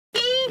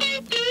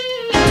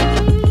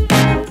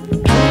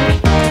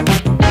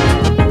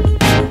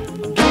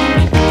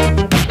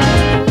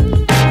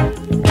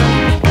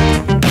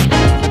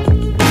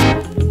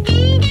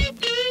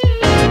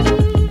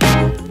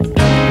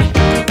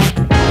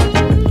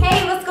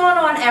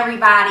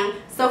everybody.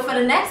 So for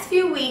the next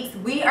few weeks,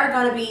 we are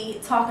going to be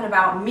talking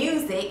about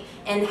music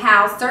and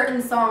how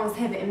certain songs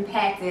have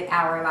impacted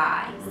our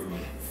lives.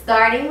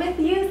 Starting with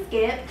you,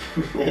 Skip.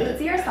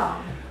 What's your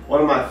song?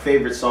 One of my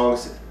favorite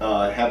songs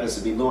happens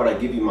to be Lord, I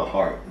Give You My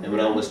Heart. And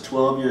when I was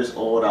 12 years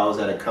old, I was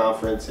at a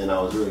conference and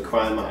I was really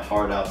crying my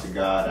heart out to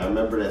God. I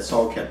remember that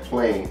song kept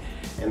playing,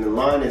 and the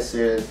line that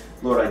said,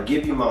 Lord, I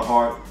give you my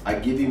heart, I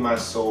give you my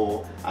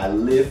soul, I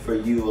live for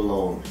you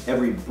alone.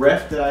 Every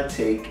breath that I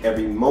take,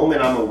 every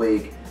moment I'm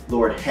awake,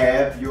 Lord,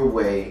 have your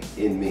way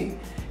in me.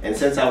 And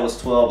since I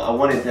was 12, I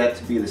wanted that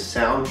to be the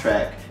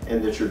soundtrack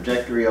and the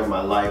trajectory of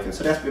my life. And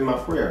so that's been my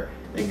prayer,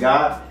 that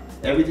God,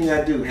 everything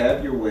I do,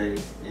 have your way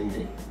in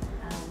me.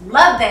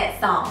 Love that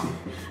song.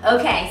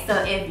 Okay, so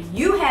if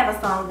you have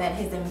a song that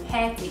has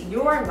impacted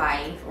your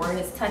life or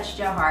has touched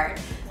your heart,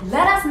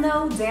 let us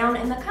know down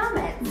in the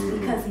comments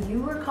because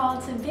you were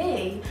called to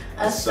be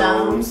a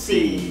sown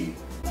seed.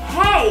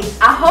 Hey,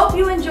 I hope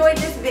you enjoyed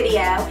this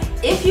video.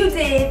 If you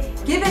did,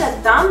 give it a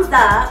thumbs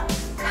up,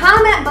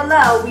 comment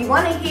below, we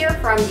want to hear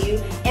from you,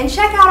 and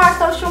check out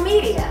our social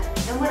media.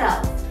 And what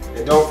else?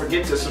 And don't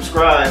forget to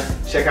subscribe,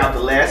 check out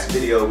the last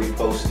video we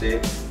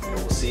posted, and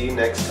we'll see you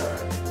next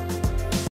time.